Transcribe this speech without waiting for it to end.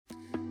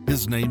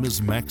His name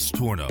is Max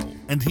Tornow,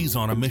 and he's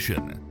on a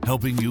mission,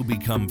 helping you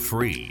become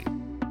free.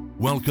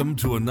 Welcome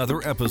to another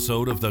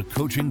episode of the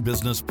Coaching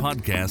Business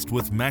Podcast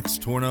with Max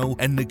Tornow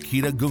and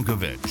Nikita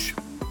Gunkovich.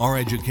 Our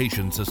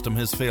education system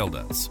has failed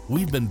us.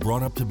 We've been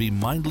brought up to be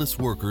mindless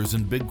workers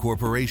in big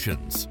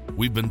corporations.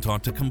 We've been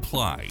taught to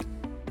comply.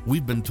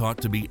 We've been taught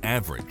to be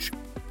average.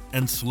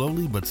 And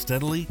slowly but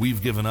steadily,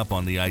 we've given up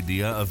on the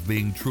idea of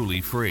being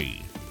truly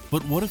free.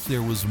 But what if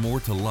there was more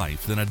to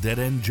life than a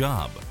dead-end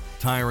job,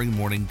 tiring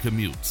morning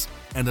commutes,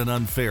 and an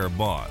unfair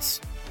boss?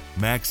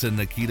 Max and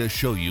Nikita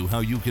show you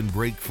how you can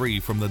break free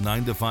from the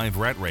 9-to-5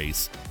 rat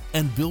race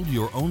and build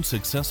your own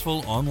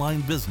successful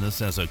online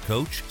business as a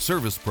coach,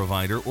 service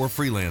provider, or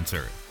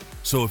freelancer.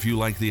 So if you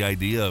like the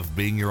idea of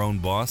being your own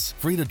boss,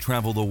 free to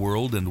travel the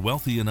world, and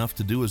wealthy enough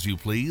to do as you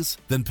please,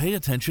 then pay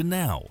attention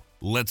now.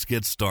 Let's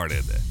get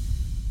started.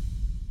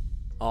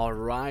 All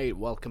right,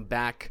 welcome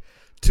back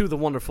to the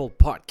wonderful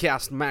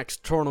podcast. Max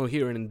Tornow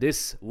here, and in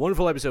this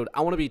wonderful episode,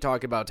 I want to be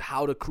talking about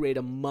how to create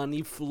a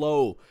money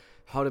flow,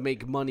 how to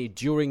make money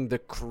during the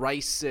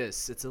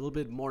crisis. It's a little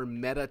bit more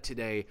meta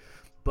today,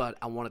 but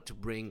I wanted to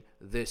bring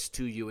this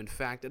to you. In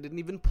fact, I didn't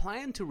even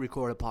plan to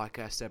record a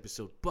podcast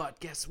episode, but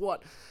guess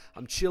what?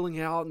 I'm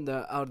chilling out in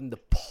the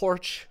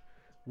porch.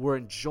 We're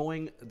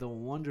enjoying the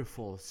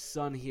wonderful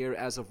sun here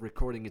as of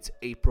recording. It's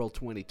April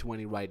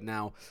 2020 right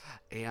now,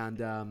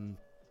 and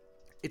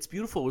it's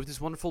beautiful with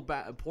this wonderful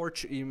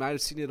porch. You might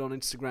have seen it on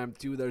Instagram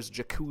too. There's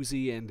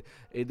jacuzzi, and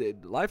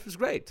life is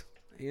great.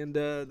 And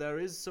there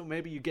is, so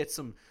maybe you get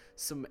some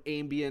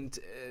ambient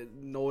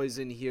noise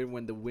in here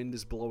when the wind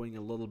is blowing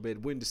a little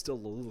bit. Wind is still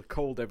a little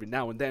cold every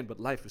now and then, but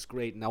life is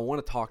great. And I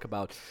want to talk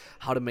about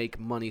how to make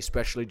money,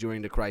 especially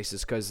during the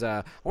crisis, because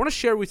I want to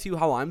share with you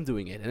how I'm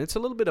doing it. And it's a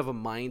little bit of a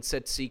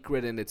mindset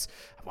secret, and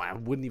I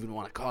wouldn't even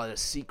want to call it a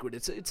secret.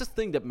 It's a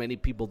thing that many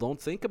people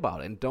don't think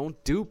about and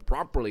don't do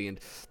properly. And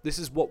this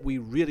is what we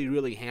really,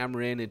 really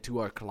hammer into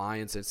our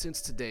clients. And since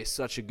today is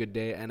such a good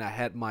day, and I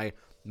had my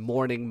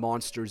morning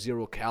Monster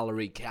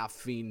 0-calorie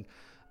caffeine,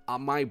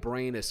 my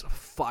brain is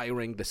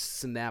firing, the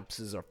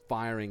synapses are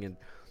firing, and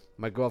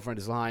my girlfriend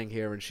is lying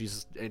here and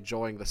she's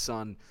enjoying the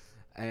sun,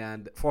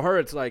 and for her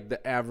it's like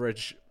the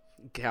average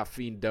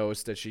caffeine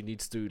dose that she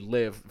needs to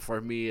live. For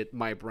me,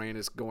 my brain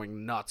is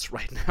going nuts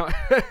right now.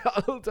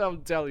 I'll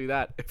tell you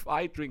that. If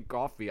I drink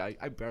coffee, I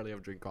barely ever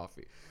drink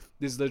coffee.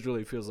 This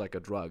literally feels like a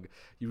drug.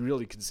 You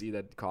really can see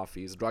that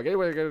coffee is a drug.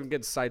 Anyway, we're going to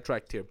get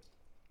sidetracked here.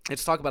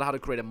 Let's talk about how to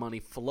create a money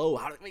flow,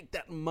 how to make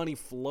that money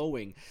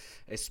flowing,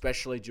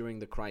 especially during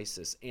the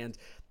crisis. And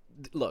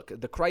look,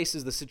 the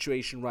crisis, the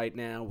situation right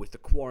now with the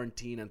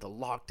quarantine and the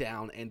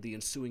lockdown and the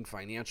ensuing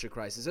financial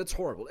crisis, it's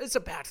horrible. It's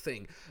a bad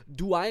thing.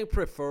 Do I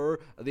prefer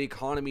the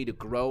economy to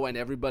grow and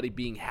everybody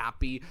being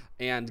happy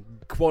and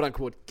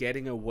quote-unquote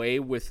getting away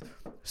with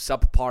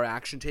subpar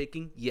action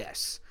taking?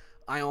 Yes.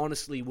 I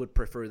honestly would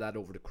prefer that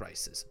over the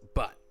crisis.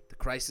 But the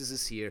crisis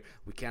is here.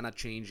 We cannot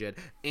change it.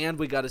 And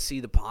we got to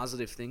see the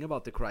positive thing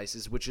about the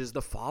crisis, which is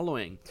the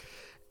following.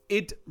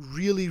 It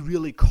really,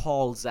 really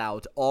calls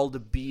out all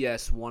the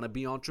BS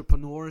wannabe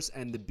entrepreneurs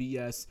and the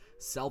BS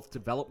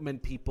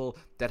self-development people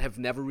that have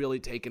never really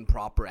taken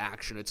proper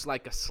action. It's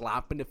like a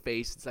slap in the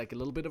face. It's like a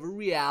little bit of a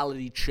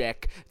reality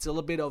check. It's a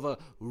little bit of a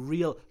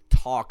real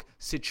talk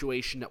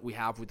situation that we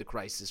have with the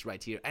crisis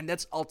right here. And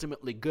that's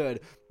ultimately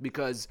good,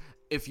 because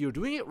if you're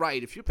doing it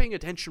right, if you're paying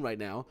attention right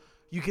now,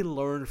 you can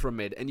learn from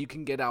it, and you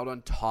can get out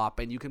on top,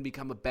 and you can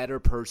become a better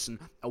person,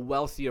 a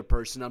wealthier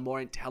person, a more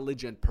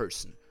intelligent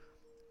person.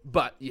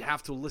 But you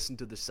have to listen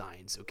to the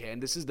signs, okay?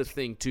 And this is the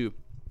thing, too,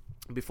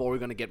 before we're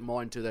going to get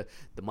more into the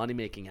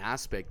money-making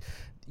aspect.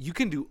 You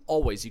can do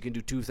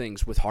two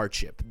things with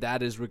hardship.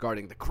 That is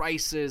regarding the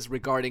crisis,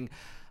 regarding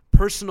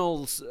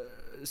personal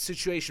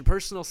situation,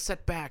 personal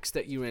setbacks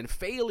that you're in,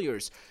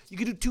 failures. You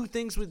can do two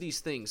things with these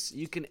things.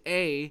 You can,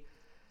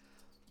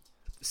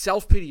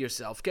 self-pity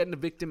yourself, get in a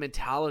victim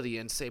mentality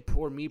and say,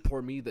 poor me,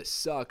 this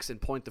sucks,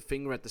 and point the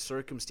finger at the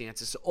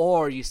circumstances.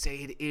 Or you say,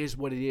 it is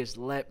what it is,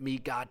 let me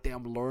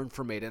goddamn learn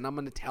from it. And I'm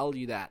going to tell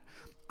you that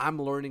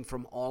I'm learning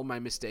from all my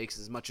mistakes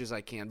as much as I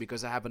can,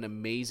 because I have an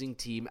amazing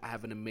team. I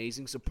have an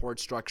amazing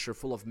support structure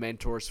full of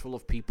mentors, full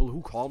of people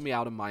who call me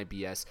out on my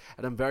BS,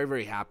 and I'm very,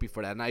 very happy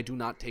for that, and I do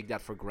not take that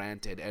for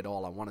granted at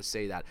all. I want to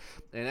say that.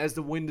 And as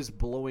the wind is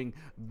blowing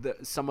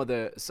some of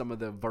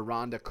the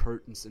veranda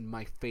curtains in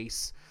my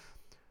face,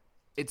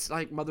 it's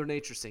like Mother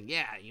Nature saying,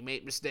 yeah, you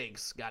made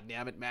mistakes. God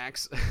damn it,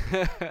 Max.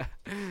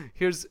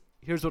 Here's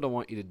what I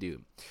want you to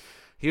do.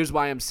 Here's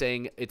why I'm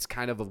saying it's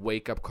kind of a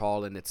wake-up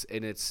call, and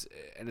it's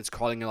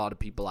calling a lot of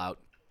people out.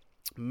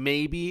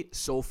 Maybe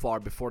so far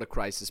before the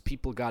crisis,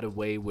 people got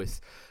away with,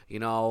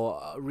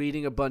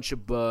 reading a bunch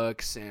of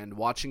books and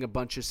watching a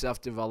bunch of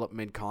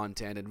self-development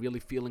content and really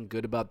feeling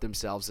good about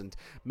themselves and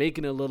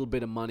making a little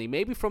bit of money,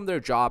 maybe from their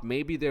job.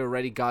 Maybe they've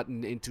already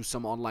gotten into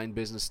some online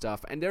business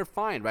stuff and they're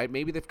fine, right?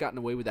 Maybe they've gotten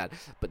away with that,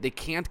 but they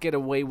can't get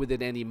away with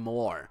it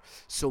anymore.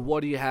 So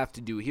what do you have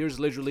to do? Here's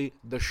literally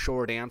the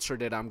short answer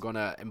that I'm going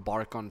to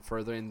embark on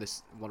further in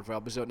this wonderful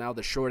episode now.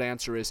 The short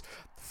answer is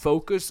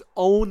focus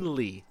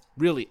only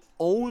Really,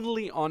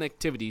 only on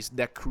activities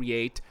that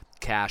create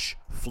cash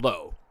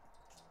flow.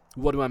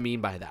 What do I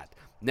mean by that?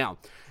 Now,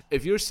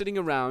 if you're sitting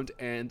around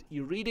and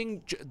you're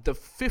reading the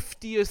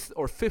 50th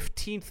or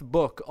 15th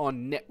book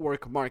on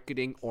network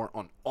marketing or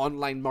on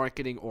online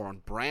marketing or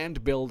on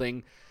brand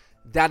building,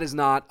 that is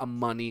not a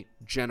money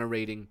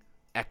generating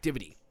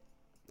activity.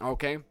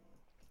 Okay?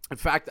 In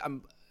fact,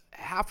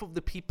 half of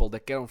the people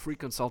that get on free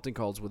consulting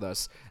calls with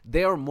us,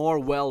 they are more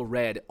well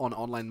read on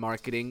online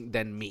marketing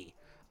than me.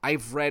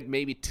 I've read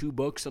maybe 2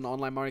 books on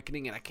online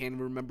marketing and I can't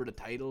even remember the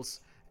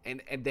titles,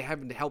 and they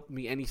haven't helped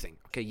me anything.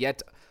 Okay,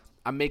 yet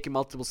I'm making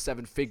multiple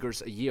 7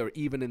 figures a year,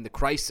 even in the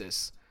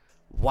crisis.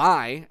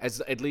 Why?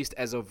 At least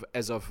as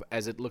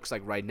it looks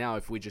like right now,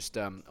 if we just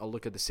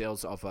look at the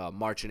sales of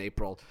March and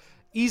April,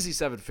 easy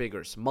 7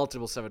 figures,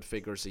 multiple 7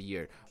 figures a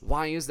year.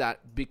 Why is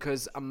that?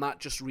 Because I'm not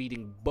just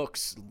reading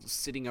books,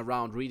 sitting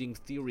around reading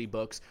theory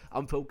books.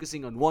 I'm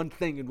focusing on one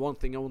thing and one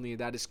thing only,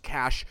 and that is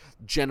cash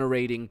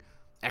generating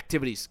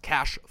activities,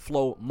 cash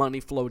flow,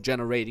 money flow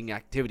generating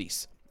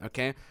activities.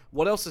 Okay,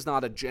 what else is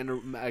not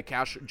a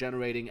cash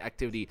generating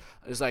activity?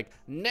 It's like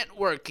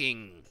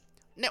networking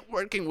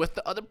with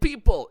the other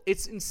people.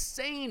 It's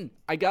insane.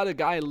 I got a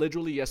guy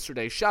literally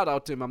yesterday. Shout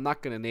out to him. I'm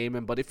not gonna name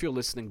him, but if you're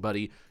listening,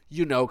 buddy,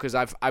 you know, because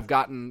I've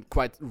gotten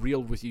quite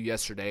real with you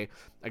yesterday.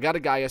 I got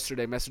a guy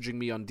yesterday messaging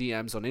me on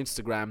DMs on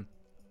Instagram.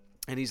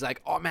 And he's like,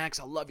 "Oh, Max,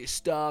 I love your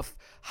stuff.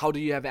 How do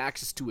you have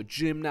access to a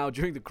gym now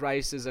during the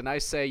crisis?" And I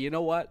say, you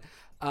know what?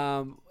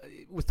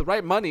 With the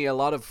right money, a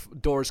lot of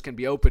doors can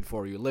be opened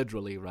for you,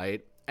 literally,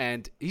 right?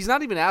 And he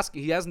hasn't even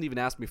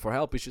asked me for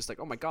help. He's just like,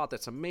 "Oh my God,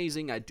 that's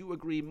amazing. I do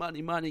agree.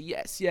 Money,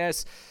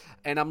 yes."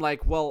 And I'm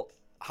like, "Well,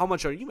 how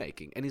much are you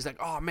making?" And he's like,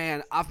 "Oh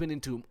man, I've been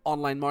into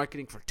online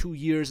marketing for 2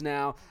 years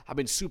now. I've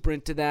been super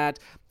into that.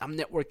 I'm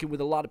networking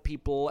with a lot of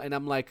people." And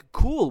I'm like,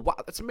 "Cool. Wow,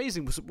 that's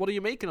amazing. What are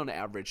you making on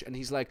average?" And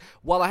he's like,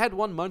 "Well, I had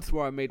 1 month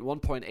where I made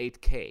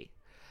 1.8K.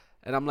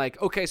 And I'm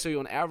like, "Okay, so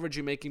on average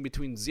you're making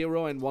between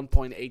 0 and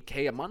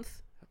 1.8K a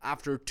month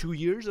after 2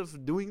 years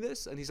of doing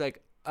this?" And he's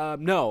like,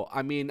 "No,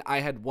 I mean, I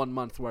had 1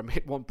 month where I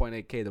made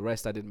 1.8K. The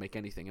rest I didn't make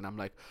anything." And I'm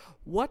like,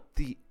 "What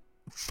the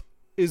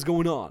is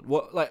going on?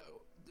 What, like,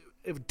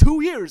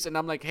 2 years?" And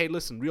I'm like, "Hey,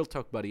 listen, real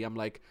talk, buddy." I'm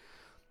like,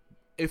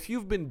 if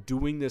you've been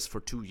doing this for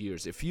 2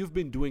 years, if you've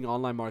been doing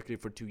online marketing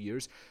for 2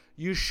 years,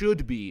 you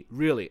should be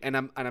really, and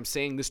I'm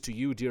saying this to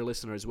you, dear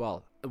listener, as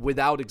well,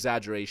 without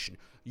exaggeration,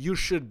 you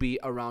should be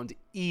around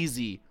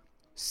easy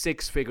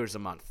 6 figures a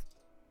month,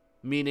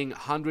 meaning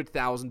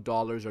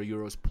 $100,000 or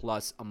euros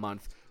plus a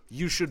month.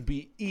 You should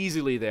be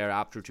easily there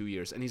after 2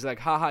 years. And he's like,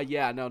 "Haha,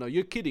 yeah, no,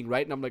 you're kidding,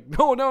 right?" And I'm like,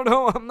 no,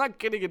 I'm not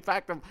kidding. In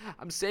fact,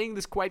 I'm saying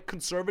this quite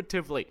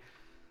conservatively.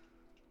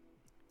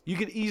 You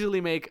could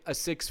easily make a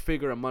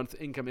 6-figure a month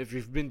income if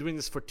you've been doing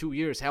this for 2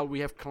 years. Hell,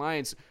 we have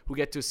clients who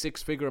get to a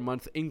 6-figure a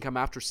month income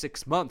after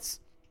 6 months.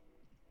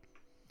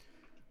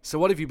 So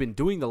what have you been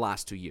doing the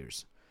last 2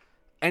 years?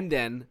 And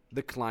then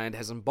the client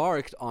has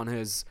embarked on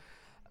his,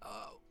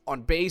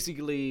 on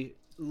basically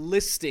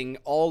listing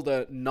all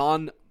the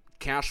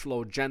non-cash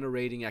flow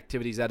generating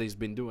activities that he's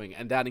been doing,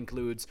 and that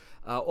includes,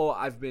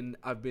 I've been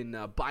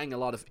buying a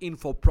lot of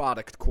info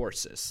product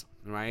courses,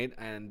 right?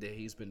 And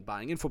he's been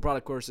buying info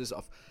product courses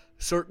of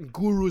certain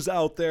gurus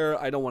out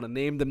there. I don't want to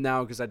name them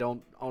now because I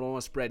don't want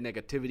to spread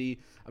negativity.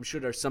 I'm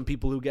sure there's some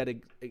people who get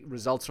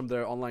results from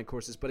their online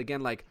courses, but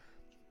again, like,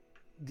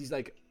 these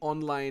like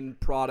online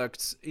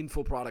products,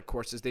 info product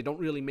courses, they don't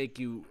really make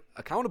you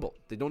accountable.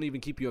 They don't even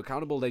keep you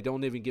accountable. They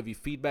don't even give you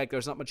feedback.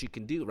 There's not much you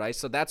can do, right?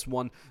 So that's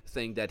one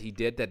thing that he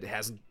did that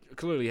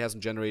clearly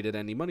hasn't generated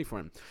any money for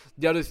him.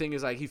 The other thing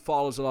is, like, he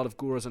follows a lot of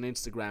gurus on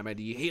Instagram and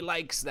he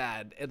likes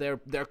that,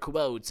 their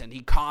quotes, and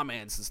he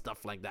comments and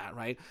stuff like that,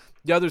 right?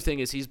 The other thing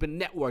is he's been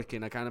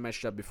networking. I kind of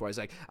messed up before. He's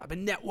like, "I've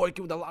been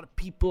networking with a lot of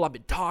people. I've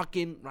been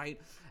talking," right?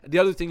 And the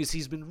other thing is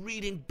he's been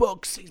reading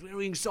books. He's been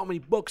reading so many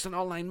books on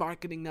online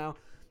marketing now.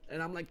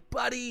 And I'm like,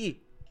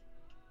 buddy,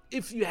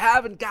 if you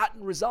haven't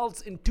gotten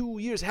results in 2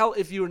 years, hell,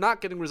 if you're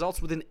not getting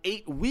results within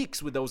 8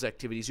 weeks with those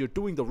activities, you're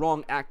doing the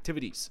wrong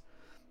activities.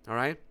 All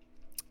right?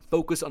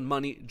 Focus on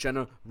money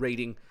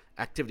generating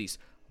activities.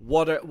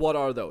 What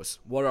are those?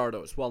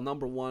 Well,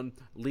 number one,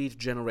 lead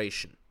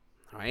generation.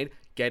 All right?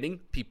 Getting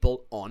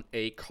people on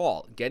a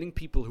call. Getting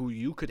people who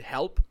you could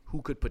help,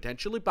 who could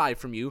potentially buy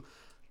from you,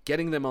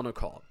 getting them on a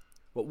call.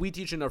 What we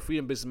teach in our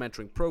Freedom Business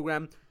Mentoring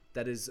program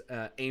that is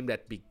aimed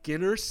at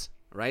beginners,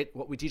 right?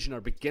 What we teach in our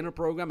beginner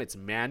program, it's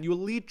manual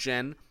lead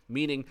gen,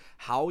 meaning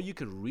how you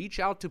can reach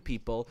out to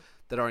people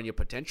that are in your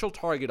potential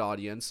target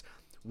audience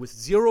with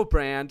zero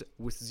brand,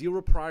 with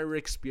zero prior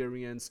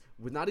experience,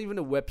 with not even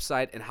a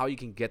website, and how you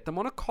can get them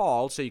on a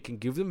call so you can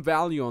give them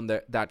value on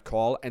that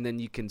call, and then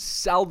you can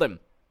sell them,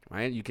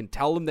 right? You can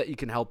tell them that you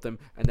can help them,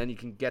 and then you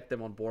can get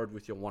them on board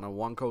with your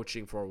one-on-one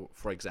coaching, for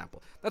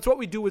example. That's what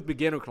we do with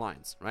beginner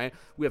clients, right?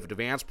 We have an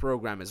advanced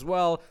program as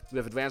well. We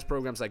have advanced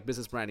programs like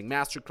Business Branding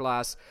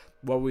Masterclass,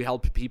 where we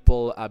help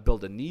people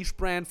build a niche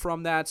brand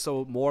from that,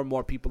 so more and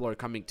more people are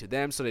coming to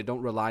them, so they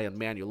don't rely on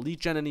manual lead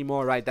gen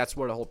anymore, right? That's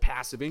where the whole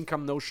passive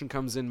income notion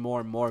comes in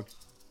more and more.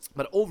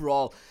 But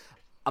overall,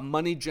 A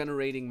money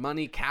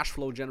cash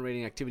flow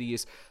generating activity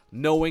is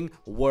knowing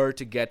where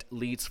to get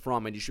leads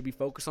from, and you should be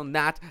focused on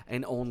that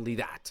and only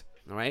that.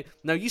 All right.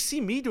 Now you see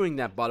me doing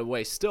that, by the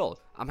way. Still,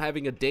 I'm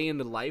having a day in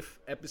the life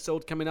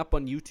episode coming up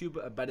on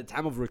YouTube. By the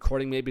time of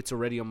recording, maybe it's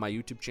already on my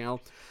YouTube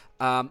channel,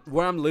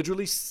 where I'm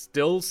literally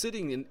still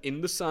sitting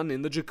in the sun,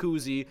 in the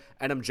jacuzzi,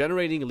 and I'm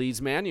generating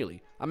leads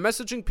manually. I'm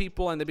messaging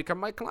people and they become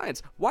my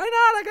clients. Why not?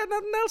 I got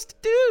nothing else to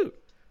do.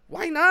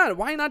 Why not?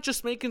 Why not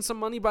just making some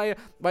money by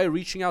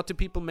reaching out to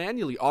people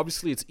manually?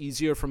 Obviously, it's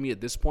easier for me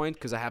at this point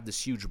because I have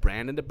this huge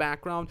brand in the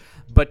background.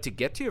 But to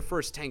get to your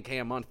first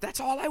 10K a month, that's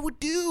all I would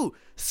do.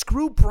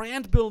 Screw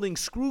brand building.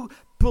 Screw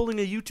building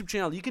a YouTube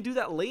channel. You can do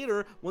that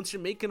later once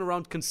you're making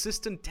around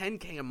consistent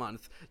 10K a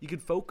month. You can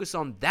focus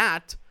on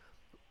that.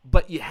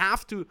 But you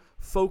have to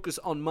focus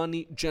on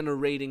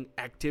money-generating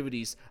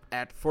activities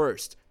at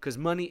first because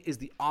money is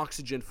the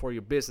oxygen for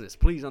your business.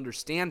 Please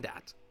understand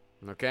that,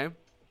 okay?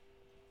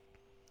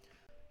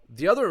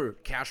 The other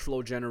cash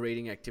flow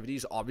generating activity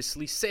is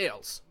obviously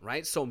sales,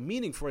 right? So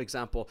meaning, for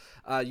example,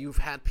 you've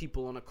had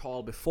people on a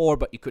call before,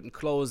 but you couldn't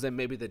close them.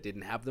 Maybe they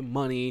didn't have the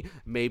money.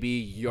 Maybe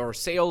your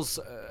sales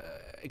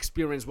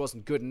experience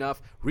wasn't good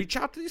enough. Reach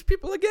out to these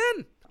people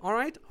again. All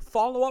right,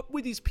 follow up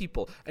with these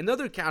people.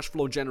 Another cash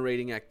flow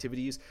generating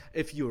activity is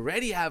if you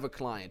already have a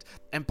client.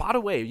 And by the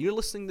way, you're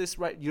listening to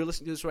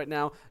this right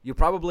now. You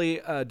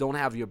probably don't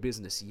have your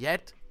business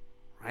yet,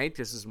 right?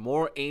 This is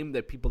more aimed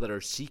at people that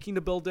are seeking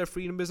to build their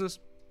freedom business.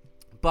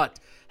 But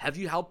have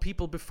you helped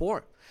people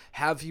before?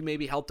 Have you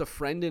maybe helped a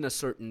friend in a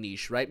certain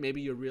niche, right?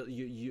 Maybe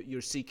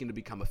you're seeking to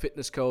become a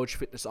fitness coach,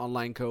 fitness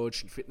online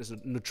coach, fitness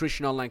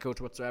nutrition online coach,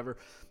 whatsoever.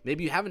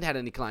 Maybe you haven't had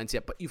any clients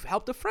yet, but you've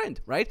helped a friend,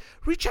 right?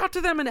 Reach out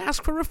to them and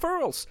ask for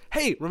referrals.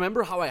 Hey,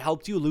 remember how I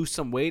helped you lose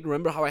some weight?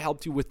 Remember how I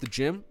helped you with the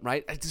gym,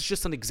 right? It's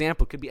just an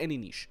example. It could be any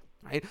niche,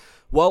 right?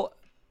 Well,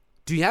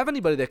 do you have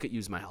anybody that could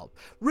use my help?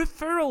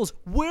 Referrals.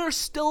 We're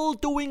still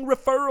doing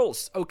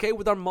referrals, okay?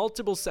 With our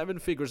multiple 7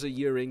 figures a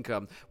year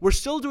income. We're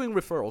still doing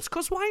referrals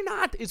because why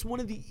not? It's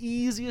one of the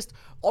easiest,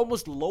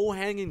 almost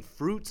low-hanging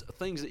fruits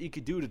things that you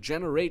could do to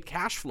generate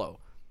cash flow,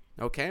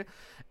 okay?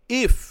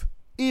 If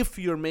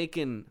you're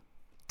making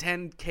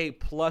 10K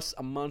plus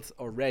a month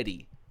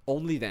already,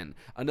 only then.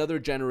 Another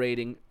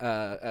generating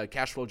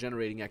cash flow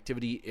generating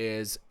activity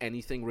is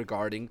anything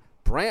regarding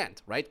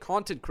brand, right?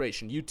 Content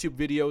creation, YouTube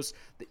videos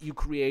that you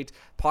create,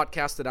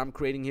 podcasts that I'm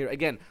creating here.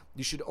 Again,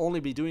 you should only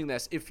be doing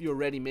this if you're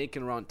already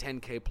making around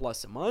 10K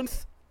plus a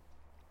month,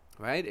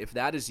 right? If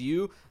that is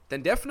you,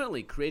 then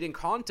definitely creating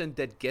content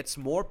that gets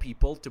more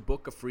people to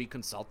book a free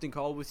consulting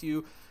call with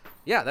you.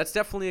 Yeah, that's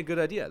definitely a good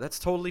idea. That's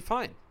totally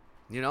fine,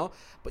 you know?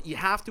 But you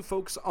have to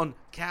focus on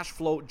cash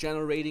flow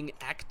generating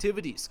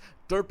activities.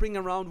 Derping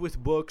around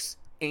with books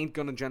ain't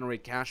gonna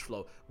generate cash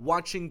flow.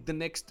 Watching the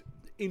next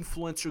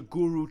influencer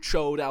guru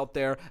chode out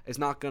there is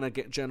not going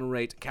to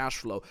generate cash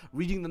flow.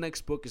 Reading the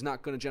next book is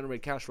not going to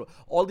generate cash flow.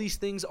 All these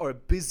things are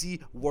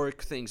busy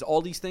work things.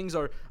 All these things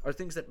are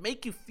things that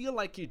make you feel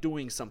like you're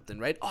doing something,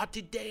 right? Oh,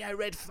 today I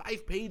read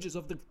 5 pages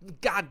of the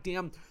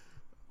goddamn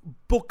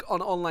book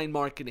on online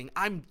marketing.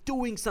 I'm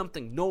doing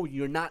something. No,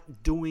 you're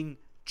not doing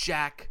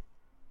jack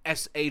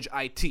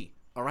S-H-I-T,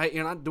 all right?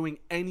 You're not doing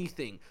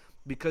anything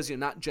because you're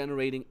not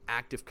generating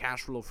active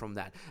cash flow from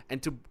that.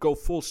 And to go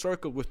full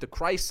circle with the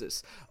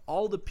crisis,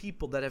 all the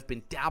people that have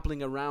been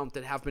dabbling around,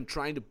 that have been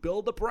trying to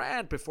build a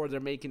brand before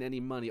they're making any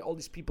money, all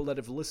these people that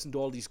have listened to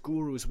all these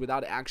gurus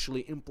without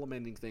actually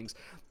implementing things,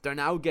 they're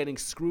now getting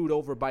screwed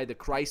over by the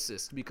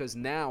crisis, because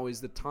now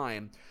is the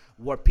time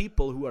where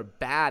people who are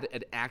bad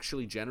at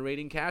actually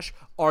generating cash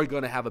are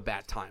going to have a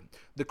bad time.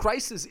 The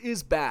crisis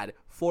is bad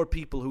for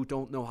people who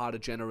don't know how to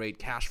generate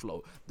cash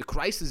flow. The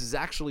crisis is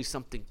actually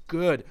something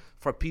good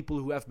for people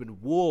who have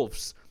been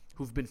wolves,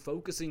 who've been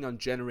focusing on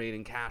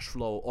generating cash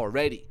flow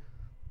already,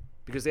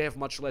 because they have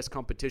much less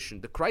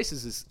competition. The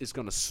crisis is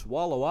going to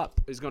swallow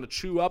up, is going to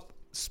chew up,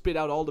 spit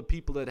out all the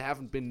people that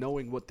haven't been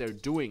knowing what they're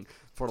doing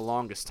for the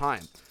longest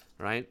time,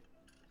 right?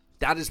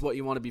 That is what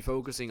you want to be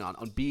focusing on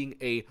being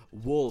a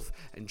wolf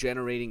and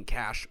generating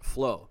cash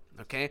flow,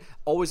 okay?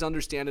 Always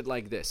understand it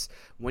like this.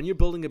 When you're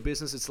building a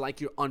business, it's like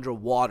you're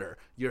underwater.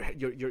 Your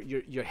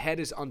head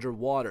is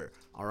underwater,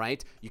 all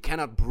right? You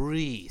cannot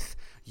breathe.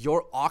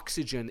 Your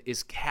oxygen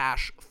is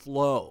cash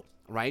flow,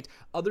 right?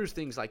 Other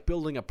things like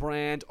building a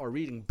brand or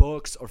reading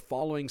books or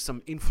following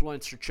some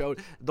influencer show,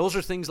 those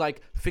are things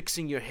like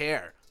fixing your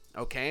hair.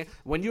 Okay?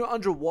 When you're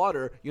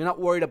underwater, you're not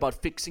worried about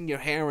fixing your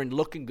hair and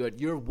looking good.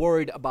 You're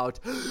worried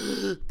about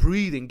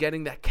breathing,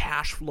 getting that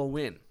cash flow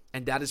in.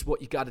 And that is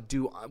what you got to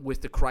do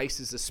with the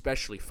crisis,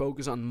 especially.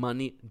 Focus on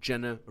money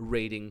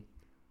generating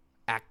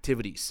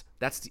activities.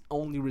 That's the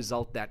only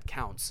result that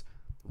counts.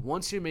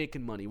 Once you're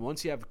making money,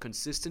 once you have a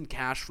consistent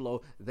cash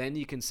flow, then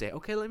you can say,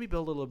 okay, let me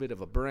build a little bit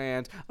of a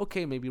brand.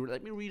 Okay, maybe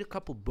let me read a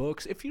couple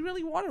books. If you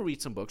really want to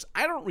read some books,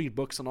 I don't read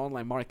books on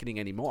online marketing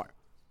anymore.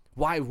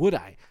 Why would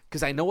I?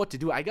 Because I know what to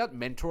do. I got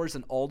mentors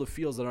in all the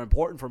fields that are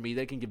important for me.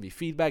 They can give me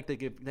feedback. They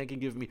can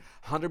give me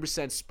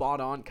 100%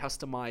 spot on,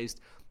 customized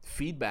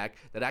feedback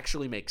that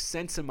actually makes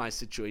sense in my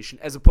situation,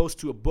 as opposed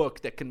to a book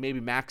that can maybe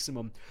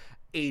maximum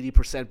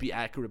 80% be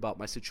accurate about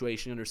my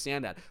situation.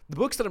 Understand that. The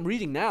books that I'm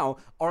reading now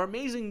are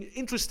amazing,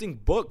 interesting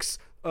books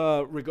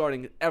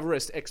regarding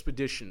Everest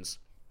expeditions,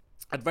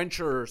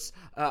 adventurers.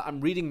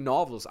 I'm reading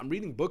novels. I'm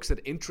reading books that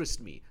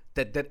interest me,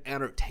 that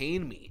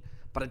entertain me.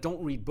 But I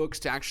don't read books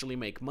to actually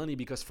make money,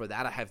 because for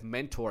that I have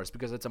mentors,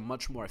 because it's a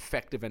much more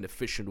effective and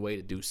efficient way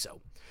to do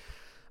so.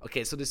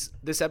 Okay, so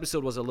this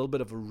episode was a little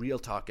bit of a real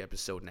talk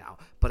episode now,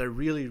 but I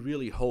really,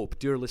 really hope,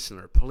 dear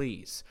listener,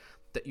 please,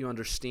 that you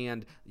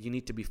understand you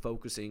need to be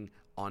focusing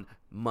on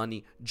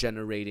money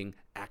generating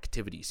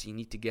activities. You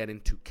need to get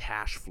into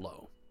cash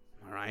flow,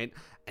 all right?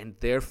 And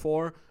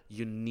therefore,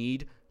 you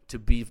need to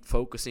be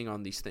focusing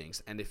on these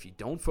things. And if you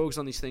don't focus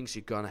on these things,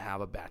 you're going to have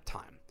a bad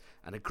time.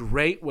 And a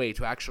great way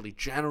to actually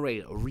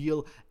generate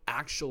real,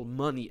 actual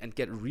money and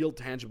get real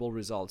tangible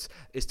results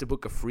is to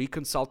book a free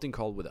consulting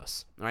call with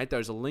us. All right,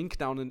 there's a link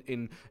down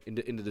in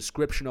the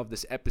description of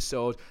this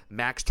episode,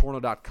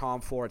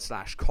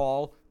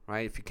 maxtorno.com/call.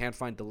 Right, if you can't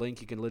find the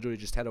link, you can literally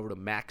just head over to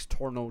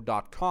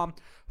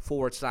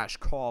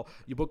maxtorno.com/call.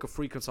 You book a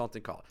free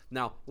consulting call.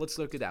 Now, let's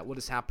look at that. What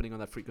is happening on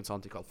that free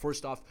consulting call?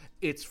 First off,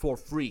 it's for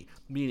free,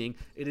 meaning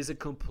it is a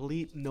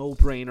complete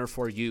no-brainer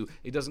for you.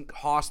 It doesn't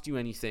cost you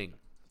anything.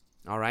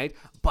 All right,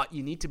 but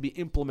you need to be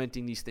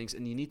implementing these things,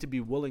 and you need to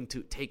be willing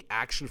to take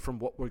action from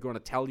what we're going to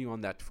tell you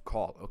on that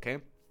call, okay?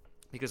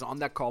 Because on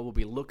that call, we'll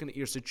be looking at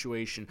your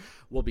situation.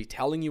 We'll be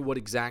telling you what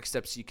exact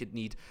steps you could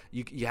need,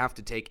 you have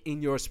to take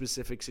in your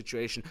specific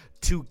situation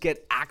to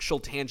get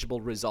actual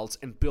tangible results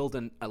and build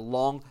a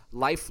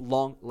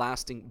lifelong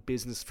lasting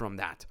business from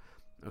that.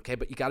 Okay,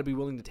 but you got to be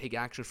willing to take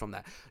action from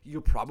that.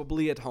 You're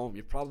probably at home.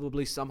 You're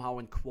probably somehow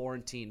in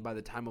quarantine by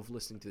the time of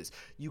listening to this.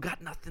 You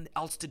got nothing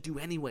else to do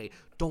anyway.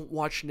 Don't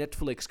watch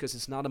Netflix because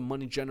it's not a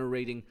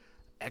money-generating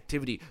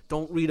activity.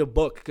 Don't read a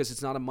book because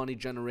it's not a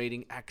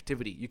money-generating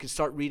activity. You can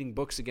start reading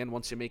books again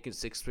once you're making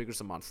 6 figures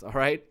a month, all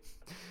right?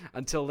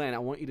 Until then, I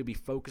want you to be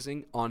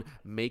focusing on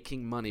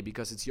making money,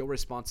 because it's your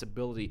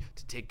responsibility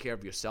to take care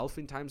of yourself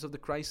in times of the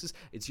crisis.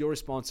 It's your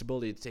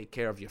responsibility to take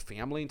care of your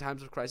family in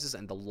times of crisis,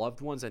 and the loved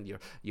ones, and your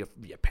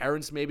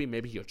parents,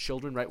 maybe your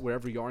children, right?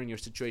 Wherever you are in your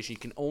situation. You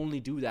can only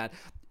do that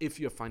if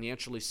you're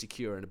financially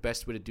secure. And the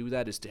best way to do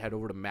that is to head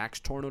over to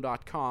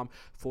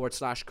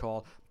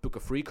maxtorno.com/call. Book a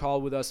free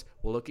call with us.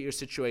 We'll look at your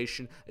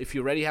situation. If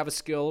you already have a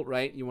skill,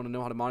 right, you want to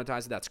know how to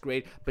monetize it, that's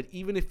great. But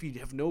even if you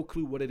have no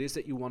clue what it is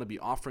that you want to be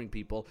offering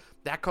people,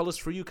 that call is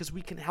for you, because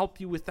we can help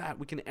you with that.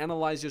 We can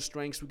analyze your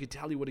strengths. We can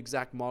tell you what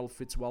exact model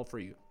fits well for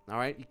you. All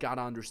right? You got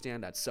to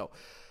understand that. So,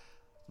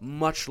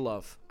 much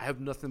love. I have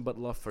nothing but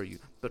love for you.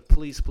 But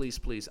please, please,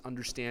 please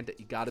understand that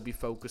you got to be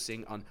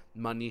focusing on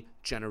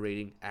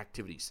money-generating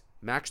activities.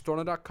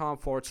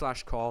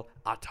 maxtorno.com/call.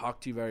 I'll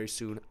talk to you very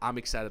soon. I'm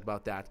excited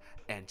about that.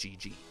 And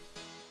GG.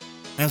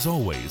 As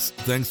always,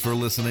 thanks for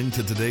listening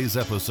to today's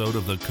episode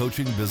of the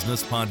Coaching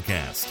Business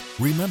Podcast.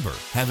 Remember,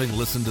 having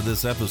listened to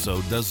this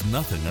episode does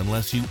nothing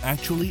unless you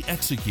actually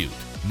execute.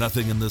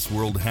 Nothing in this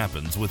world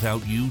happens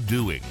without you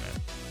doing.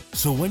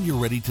 So when you're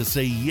ready to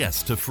say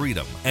yes to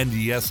freedom and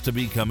yes to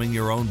becoming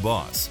your own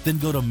boss, then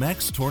go to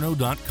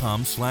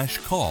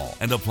maxtorno.com/call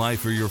and apply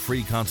for your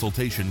free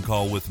consultation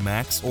call with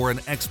Max or an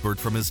expert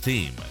from his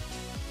team.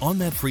 On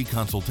that free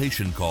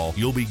consultation call,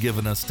 you'll be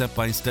given a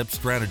step-by-step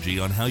strategy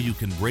on how you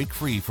can break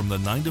free from the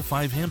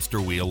 9-to-5 hamster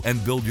wheel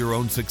and build your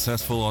own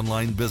successful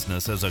online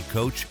business as a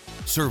coach,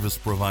 service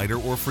provider,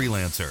 or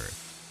freelancer.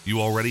 You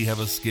already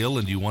have a skill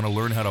and you want to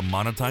learn how to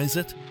monetize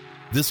it?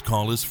 This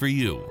call is for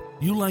you.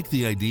 You like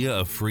the idea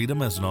of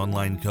freedom as an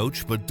online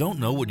coach but don't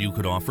know what you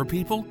could offer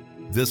people?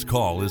 This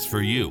call is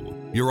for you.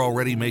 You're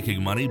already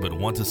making money but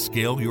want to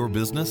scale your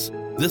business?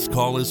 This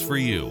call is for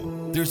you.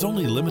 There's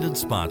only limited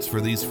spots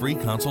for these free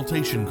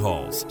consultation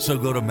calls, so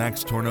go to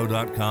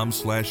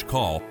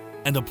maxtorno.com/call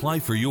and apply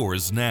for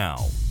yours now.